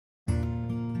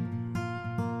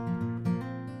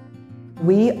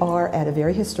We are at a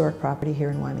very historic property here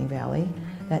in Wyoming Valley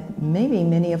that maybe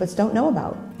many of us don't know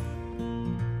about.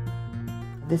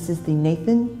 This is the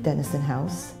Nathan Denison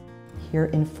House here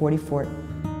in 40 Fort.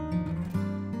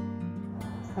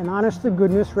 An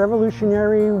honest-to-goodness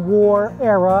Revolutionary War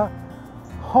era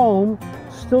home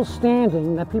still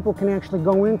standing that people can actually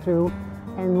go into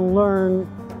and learn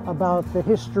about the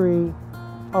history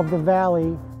of the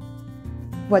valley.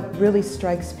 What really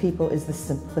strikes people is the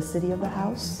simplicity of the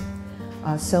house.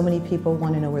 So many people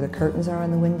want to know where the curtains are on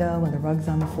the window and the rugs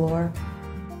on the floor.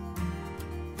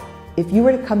 If you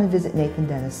were to come and visit Nathan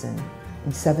Denison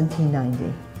in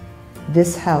 1790,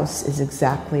 this house is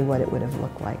exactly what it would have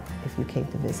looked like if you came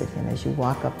to visit him. As you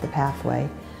walk up the pathway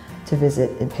to visit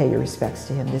and pay your respects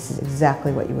to him, this is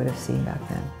exactly what you would have seen back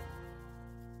then.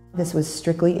 This was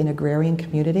strictly an agrarian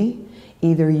community.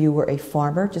 Either you were a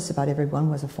farmer, just about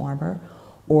everyone was a farmer,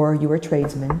 or you were a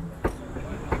tradesman.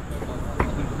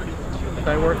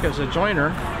 I work as a joiner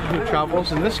who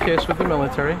travels, in this case with the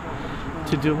military,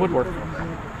 to do woodwork.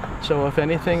 So if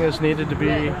anything is needed to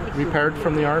be repaired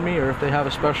from the Army, or if they have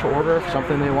a special order of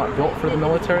something they want built for the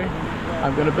military,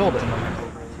 I'm going to build it.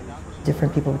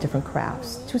 Different people with different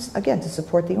crafts, to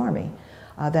support the Army.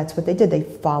 That's what they did. They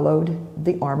followed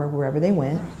the armor wherever they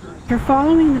went. You're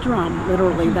following the drum,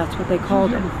 literally, that's what they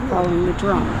called it, following the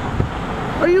drum.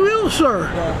 Are you ill, sir?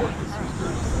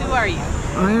 Who are you?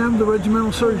 I am the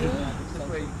regimental surgeon.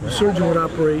 The surgeon would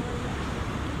operate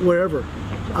wherever.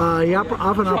 He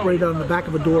often operated on the back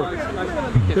of a door.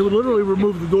 They would literally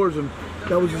remove the doors, and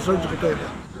that was the surgical table.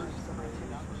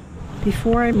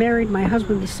 Before I married my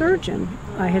husband, the surgeon,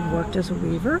 I had worked as a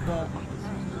weaver.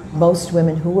 Most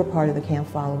women who were part of the camp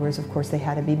followers, of course, they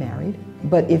had to be married.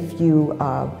 But if you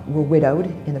were widowed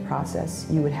in the process,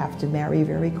 you would have to marry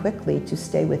very quickly to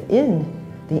stay within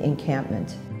the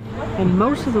encampment. And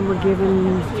most of them were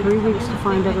given 3 weeks to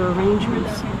find other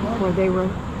arrangements before they were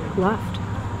left.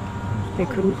 They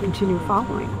couldn't continue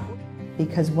following.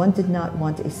 Because one did not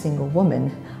want a single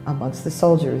woman amongst the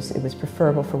soldiers. It was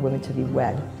preferable for women to be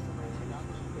wed.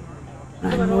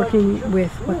 I'm working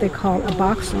with what they call a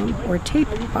box loom or a tape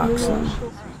box loom.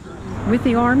 With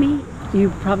the Army, you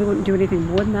probably wouldn't do anything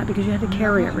more than that because you had to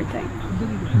carry everything.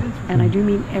 And I do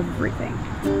mean everything.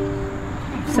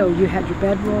 So you had your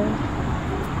bedroll,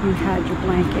 you had your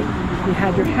blanket, you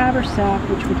had your haversack,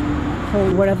 which would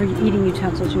hold whatever eating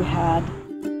utensils you had.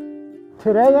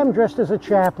 Today I'm dressed as a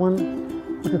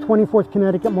chaplain with the 24th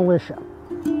Connecticut Militia.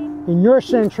 In your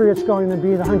century, it's going to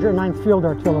be the 109th Field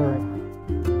Artillery.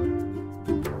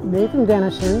 Nathan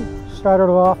Denison started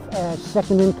off as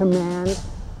second in command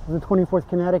of the 24th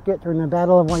Connecticut during the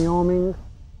Battle of Wyoming.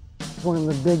 It was one of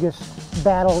the biggest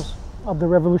battles of the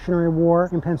Revolutionary War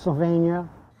in Pennsylvania.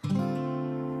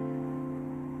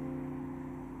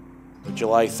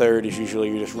 July 3rd is usually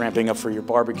you're just ramping up for your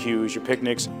barbecues, your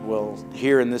picnics. Well,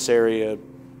 here in this area,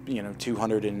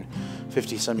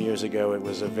 250 some years ago, it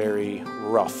was a very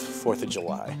rough 4th of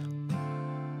July.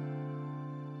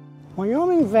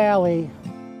 Wyoming Valley,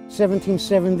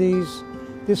 1770s,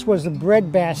 this was the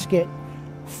breadbasket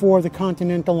for the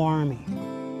Continental Army.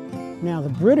 Now, the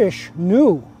British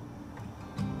knew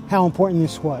how important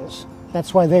this was.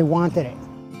 That's why they wanted it.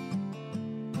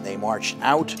 They marched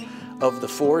out of the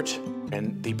fort,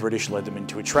 and the British led them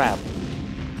into a trap.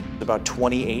 About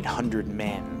 2,800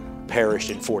 men perished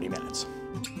in 40 minutes.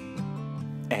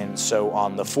 And so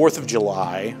on the 4th of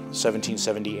July,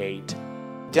 1778,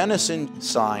 Denison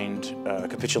signed a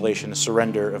capitulation, a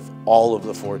surrender of all of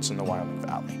the forts in the Wyoming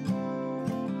Valley.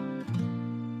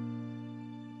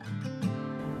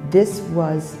 This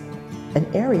was an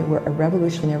area where a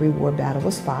Revolutionary War battle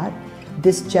was fought.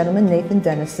 This gentleman, Nathan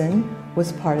Denison,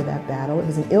 was part of that battle. It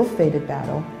was an ill-fated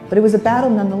battle, but it was a battle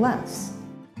nonetheless.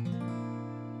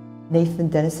 Nathan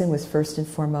Denison was first and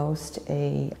foremost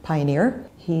a pioneer.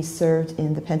 He served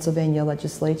in the Pennsylvania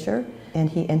legislature, and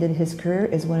he ended his career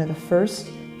as one of the first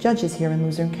judges here in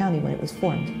Luzerne County when it was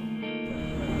formed.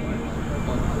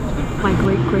 My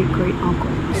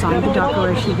great-great-great-uncle signed the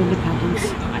Declaration of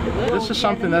Independence. This is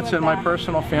something that's in my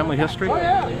personal family history,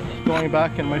 going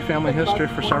back in my family history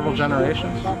for several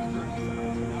generations.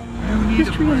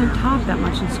 History isn't taught that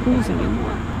much in schools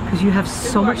anymore because you have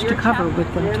so much to cover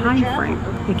with the time frame.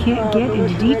 You can't get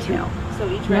into detail.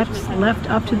 That's left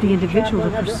up to the individual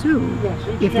to pursue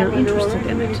if they're interested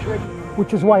in it.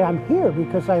 Which is why I'm here,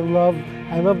 because I love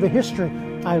the history.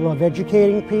 I love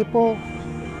educating people.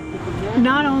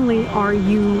 Not only are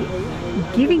you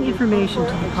giving information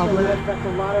to the public,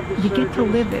 you get to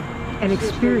live it and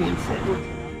experience it.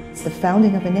 It's the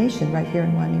founding of a nation right here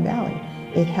in Wyoming Valley.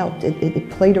 It helped, it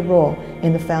played a role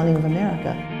in the founding of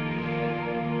America.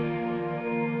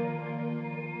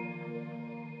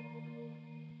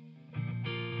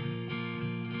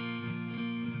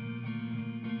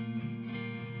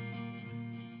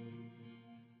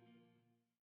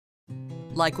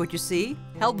 Like what you see?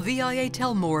 Help VIA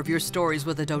tell more of your stories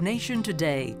with a donation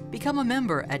today. Become a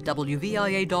member at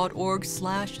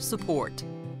wvia.org/support.